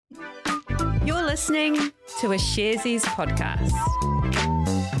listening to a Sharesies podcast.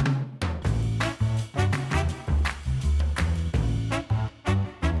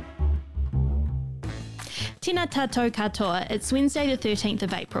 Tēnā tātou katoa. It's Wednesday the 13th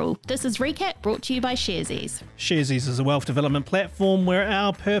of April. This is Recap brought to you by Sharesies. Sharesies is a wealth development platform where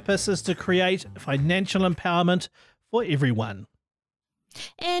our purpose is to create financial empowerment for everyone.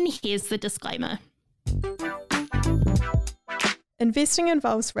 And here's the disclaimer. Investing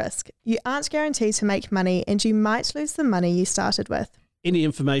involves risk. You aren't guaranteed to make money and you might lose the money you started with. Any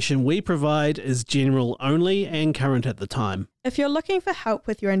information we provide is general only and current at the time. If you're looking for help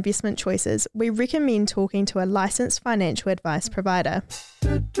with your investment choices, we recommend talking to a licensed financial advice provider.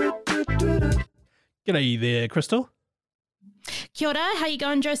 G'day there, Crystal. Kia ora, how you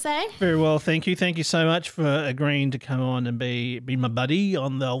going, Jose? Very well, thank you. Thank you so much for agreeing to come on and be my buddy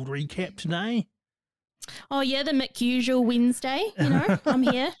on the old recap today. Oh yeah, the Mick usual Wednesday, I'm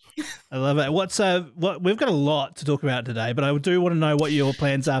here. I love it. We've got a lot to talk about today, but I do want to know what your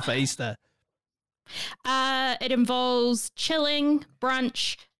plans are for Easter. It involves chilling,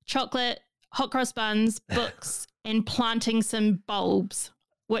 brunch, chocolate, hot cross buns, books, and planting some bulbs,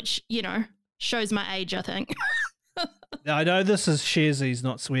 which, shows my age, I think. Now, I know this is Sharesies,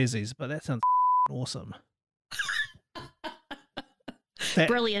 not Swearsies, but that sounds awesome.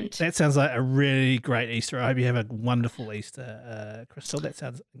 Brilliant. That sounds like a really great Easter. I hope you have a wonderful Easter, Crystal. That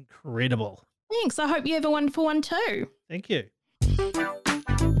sounds incredible. Thanks. I hope you have a wonderful one too. Thank you.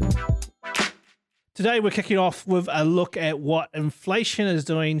 Today we're kicking off with a look at what inflation is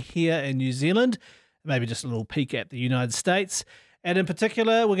doing here in New Zealand, maybe just a little peek at the United States. And in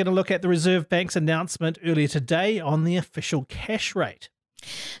particular, we're going to look at the Reserve Bank's announcement earlier today on the official cash rate.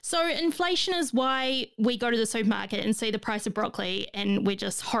 So inflation is why we go to the supermarket and see the price of broccoli and we're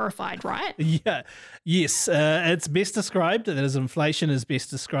just horrified, right? Yeah. Yes. It's best described, that is, inflation is best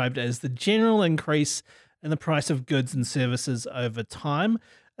described as the general increase in the price of goods and services over time.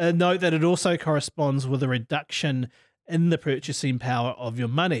 Note that it also corresponds with a reduction in the purchasing power of your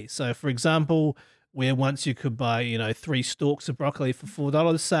money. So, for example, where once you could buy, 3 stalks of broccoli for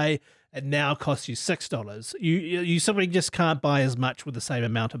 $4, say, it now costs you $6. You simply just can't buy as much with the same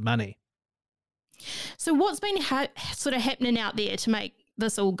amount of money. So what's been sort of happening out there to make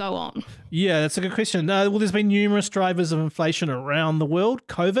this all go on? Yeah, that's a good question. Well, there's been numerous drivers of inflation around the world.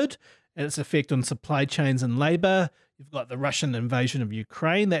 COVID and its effect on supply chains and labour. You've got the Russian invasion of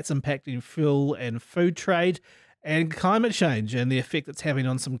Ukraine. That's impacting fuel and food trade. And climate change and the effect it's having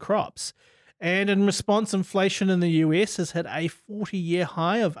on some crops. And in response, inflation in the US has hit a 40-year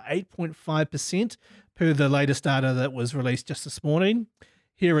high of 8.5% per the latest data that was released just this morning.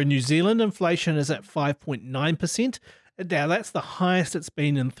 Here in New Zealand, inflation is at 5.9%. Now, that's the highest it's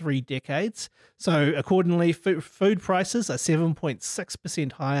been in 3 decades. So accordingly, food prices are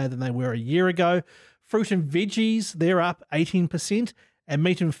 7.6% higher than they were a year ago. Fruit and veggies, they're up 18%, and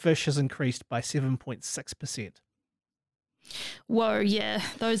meat and fish has increased by 7.6%. Whoa, yeah,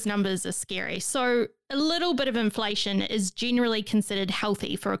 those numbers are scary. So a little bit of inflation is generally considered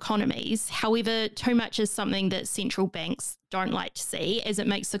healthy for economies. However, too much is something that central banks don't like to see, as it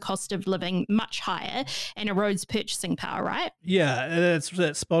makes the cost of living much higher and erodes purchasing power, right? Yeah,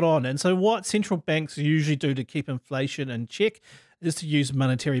 that's spot on. And so what central banks usually do to keep inflation in check is to use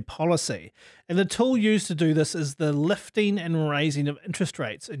monetary policy. And the tool used to do this is the lifting and raising of interest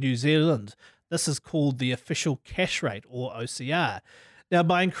rates in New Zealand. This is called the official cash rate, or OCR. Now,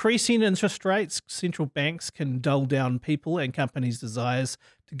 by increasing interest rates, central banks can dull down people and companies' desires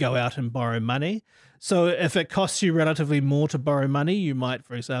to go out and borrow money. So if it costs you relatively more to borrow money, you might,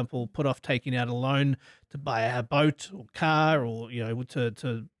 for example, put off taking out a loan to buy a boat or car, or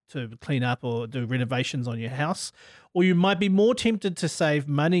to clean up or do renovations on your house. Or you might be more tempted to save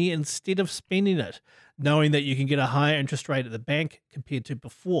money instead of spending it, knowing that you can get a higher interest rate at the bank compared to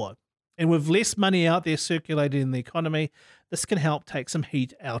before. And with less money out there circulating in the economy, this can help take some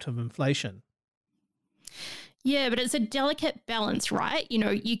heat out of inflation. Yeah, but it's a delicate balance, right?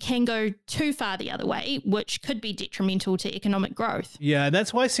 You can go too far the other way, which could be detrimental to economic growth. Yeah, and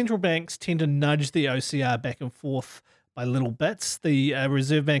that's why central banks tend to nudge the OCR back and forth by little bits. The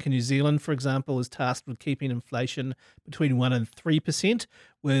Reserve Bank of New Zealand, for example, is tasked with keeping inflation between 1% and 3%,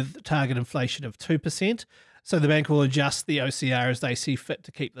 with target inflation of 2%. So the bank will adjust the OCR as they see fit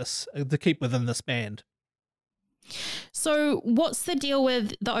to keep within this band. So what's the deal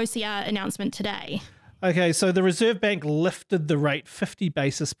with the OCR announcement today? Okay, so the Reserve Bank lifted the rate 50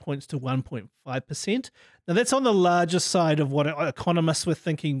 basis points to 1.5%. Now that's on the larger side of what economists were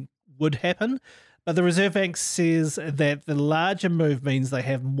thinking would happen. But the Reserve Bank says that the larger move means they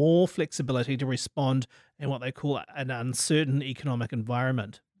have more flexibility to respond in what they call an uncertain economic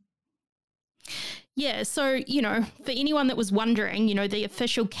environment. Yeah, so, for anyone that was wondering, the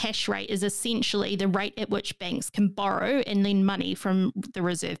official cash rate is essentially the rate at which banks can borrow and lend money from the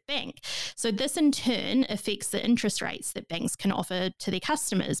Reserve Bank. So this in turn affects the interest rates that banks can offer to their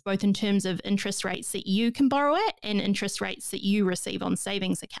customers, both in terms of interest rates that you can borrow at and interest rates that you receive on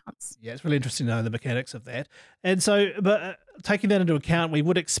savings accounts. Yeah, it's really interesting to know the mechanics of that. And so, taking that into account, we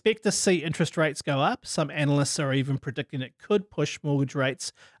would expect to see interest rates go up. Some analysts are even predicting it could push mortgage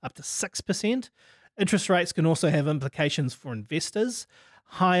rates up to 6%. Interest rates can also have implications for investors.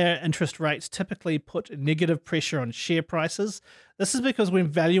 Higher interest rates typically put negative pressure on share prices. This is because when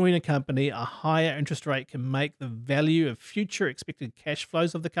valuing a company, a higher interest rate can make the value of future expected cash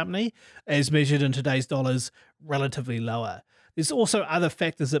flows of the company, as measured in today's dollars, relatively lower. There's also other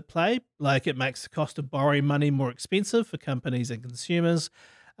factors at play, like it makes the cost of borrowing money more expensive for companies and consumers.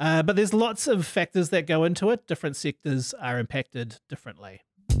 But there's lots of factors that go into it. Different sectors are impacted differently.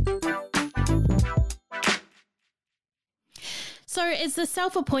 So as the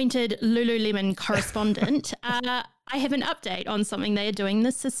self-appointed Lululemon correspondent, I have an update on something they are doing in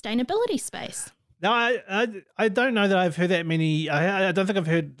the sustainability space. No, I don't know that I've heard that many. I don't think I've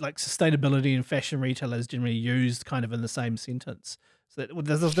heard like sustainability and fashion retailers generally used kind of in the same sentence. So that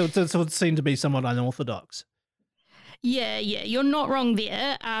would seem to be somewhat unorthodox. Yeah, you're not wrong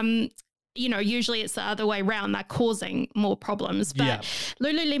there. Usually it's the other way around. They're causing more problems. But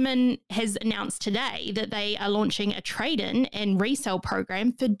Lululemon has announced today that they are launching a trade-in and resale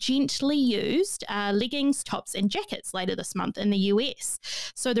program for gently used leggings, tops and jackets later this month in the US.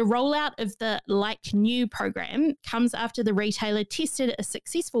 So the rollout of the Like New program comes after the retailer tested a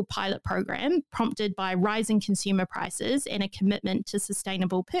successful pilot program prompted by rising consumer prices and a commitment to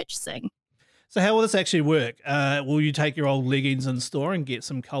sustainable purchasing. So how will this actually work? Will you take your old leggings in store and get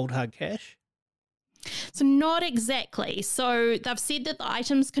some cold hard cash? So not exactly. So they've said that the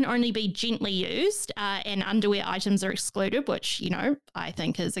items can only be gently used and underwear items are excluded, which, I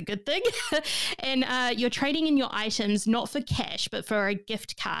think is a good thing. And you're trading in your items not for cash, but for a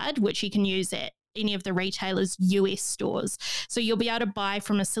gift card, which you can use at any of the retailers' US stores. So you'll be able to buy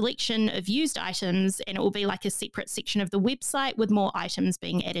from a selection of used items and it will be like a separate section of the website with more items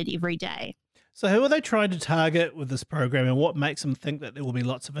being added every day. So who are they trying to target with this program and what makes them think that there will be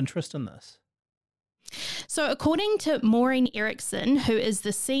lots of interest in this? So according to Maureen Erickson, who is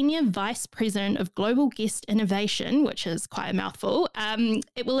the Senior Vice President of Global Guest Innovation, which is quite a mouthful,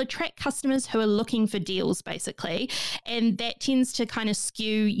 it will attract customers who are looking for deals, basically. And that tends to kind of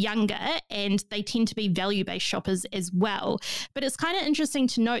skew younger and they tend to be value-based shoppers as well. But it's kind of interesting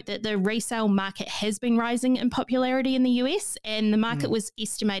to note that the resale market has been rising in popularity in the US and the market was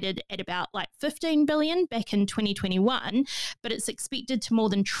estimated at about like $15 billion back in 2021, but it's expected to more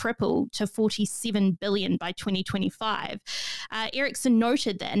than triple to $47 billion by 2025. Ericsson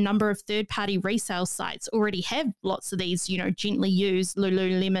noted that a number of third-party resale sites already have lots of these, gently used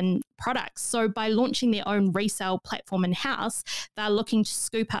Lululemon products. So by launching their own resale platform in-house, they're looking to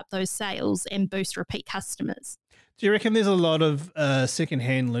scoop up those sales and boost repeat customers. Do you reckon there's a lot of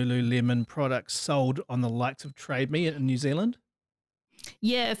secondhand Lululemon products sold on the likes of Trade Me in New Zealand?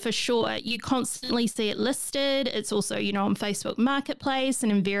 Yeah, for sure. You constantly see it listed. It's also, on Facebook Marketplace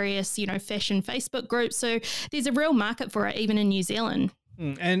and in various, fashion Facebook groups. So there's a real market for it, even in New Zealand.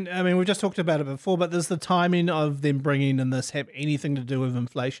 And I mean, we've just talked about it before, but does the timing of them bringing in this have anything to do with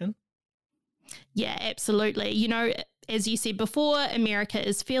inflation? Yeah, absolutely. As you said before, America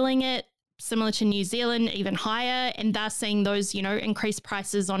is feeling it. Similar to New Zealand, even higher, and they're seeing those, increased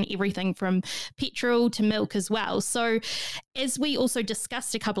prices on everything from petrol to milk as well. So as we also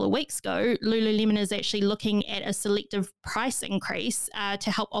discussed a couple of weeks ago, Lululemon is actually looking at a selective price increase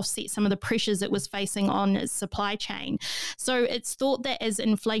to help offset some of the pressures it was facing on its supply chain. So it's thought that as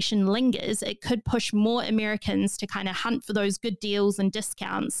inflation lingers, it could push more Americans to kind of hunt for those good deals and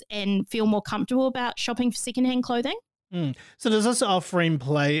discounts and feel more comfortable about shopping for secondhand clothing. So does this offering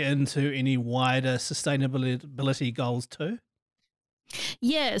play into any wider sustainability goals too?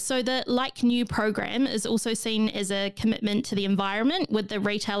 Yeah, so the Like New program is also seen as a commitment to the environment, with the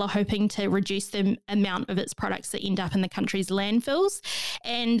retailer hoping to reduce the amount of its products that end up in the country's landfills.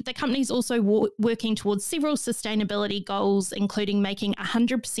 And the company's also working towards several sustainability goals, including making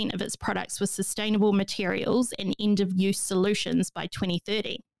 100% of its products with sustainable materials and end-of-use solutions by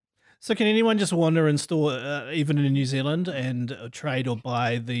 2030. So can anyone just wander in store, even in New Zealand, and trade or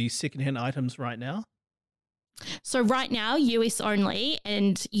buy the secondhand items right now? So right now, US only,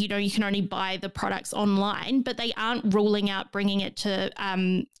 and you can only buy the products online, but they aren't ruling out bringing it to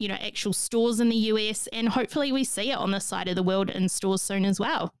actual stores in the US, and hopefully we see it on this side of the world in stores soon as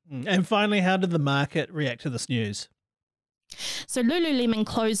well. And finally, how did the market react to this news? So Lululemon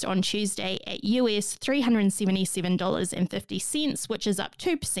closed on Tuesday at US $377.50, which is up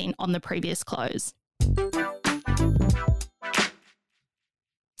 2% on the previous close.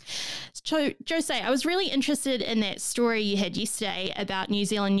 So, Jose, I was really interested in that story you had yesterday about New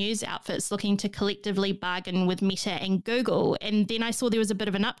Zealand news outfits looking to collectively bargain with Meta and Google, and then I saw there was a bit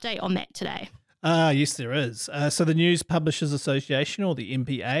of an update on that today. Yes, there is. So the News Publishers Association, or the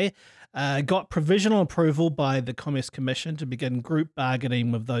NPA, got provisional approval by the Commerce Commission to begin group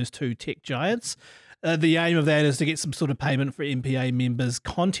bargaining with those two tech giants. The aim of that is to get some sort of payment for NPA members'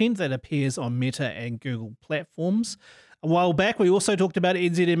 content that appears on Meta and Google platforms. A while back, we also talked about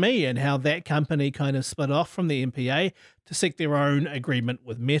NZME and how that company kind of split off from the NPA to seek their own agreement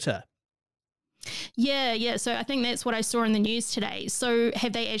with Meta. Yeah. So I think that's what I saw in the news today. So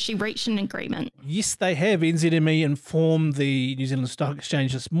have they actually reached an agreement? Yes, they have. NZME informed the New Zealand Stock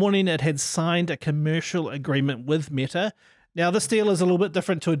Exchange this morning it had signed a commercial agreement with Meta. Now, this deal is a little bit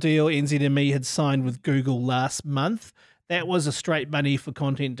different to a deal NZME had signed with Google last month. That was a straight money for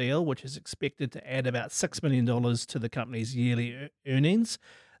content deal, which is expected to add about $6 million to the company's yearly earnings.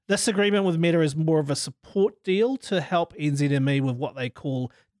 This agreement with Meta is more of a support deal to help NZME with what they call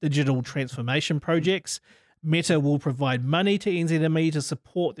digital transformation projects. Meta will provide money to NZME to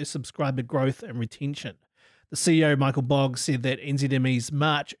support their subscriber growth and retention. The CEO, Michael Boggs, said that NZME's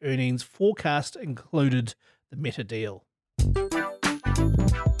March earnings forecast included the Meta deal.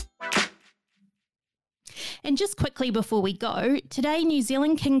 And just quickly before we go, today New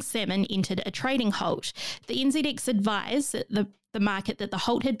Zealand King Salmon entered a trading halt. The NZX advised the market that the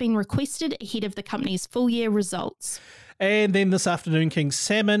halt had been requested ahead of the company's full year results. And then this afternoon, King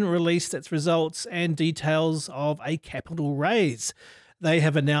Salmon released its results and details of a capital raise. They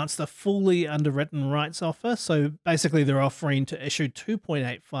have announced a fully underwritten rights offer. So basically they're offering to issue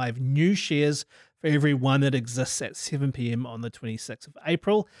 2.85 new shares for every one that exists at 7 p.m. on the 26th of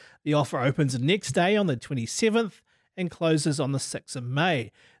April. The offer opens the next day on the 27th and closes on the 6th of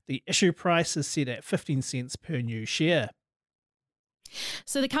May. The issue price is set at 15 cents per new share.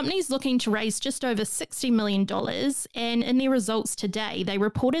 So the company's looking to raise just over $60 million, and in their results today, they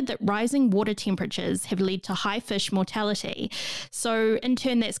reported that rising water temperatures have led to high fish mortality. So in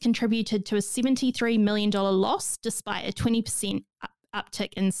turn, that's contributed to a $73 million loss despite a 20%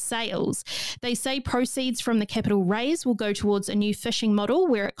 uptick in sales. They say proceeds from the capital raise will go towards a new fishing model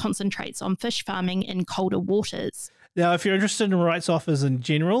where it concentrates on fish farming in colder waters. Now, if you're interested in rights offers in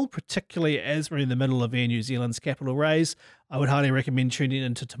general, particularly as we're in the middle of Air New Zealand's capital raise, I would highly recommend tuning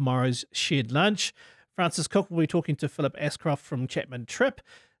into tomorrow's Shared Lunch. Francis Cook will be talking to Philip Ashcroft from Chapman Tripp.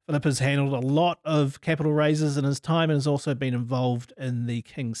 Philip has handled a lot of capital raises in his time and has also been involved in the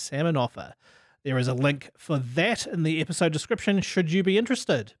King Salmon offer. There is a link for that in the episode description should you be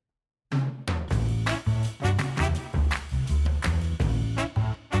interested.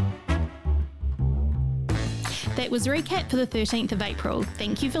 That was Recap for the 13th of April.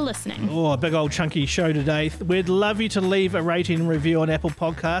 Thank you for listening. Oh, a big old chunky show today. We'd love you to leave a rating and review on Apple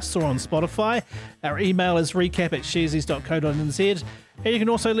Podcasts or on Spotify. Our email is recap@sharesies.co.nz, and you can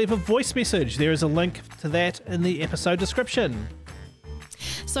also leave a voice message. There is a link to that in the episode description.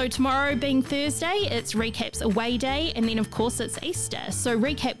 So tomorrow being Thursday, it's Recap's away day, and then of course it's Easter, so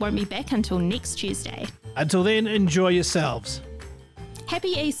Recap won't be back until next Tuesday. Until then, enjoy yourselves. Happy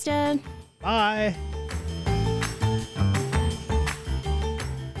Easter! Bye.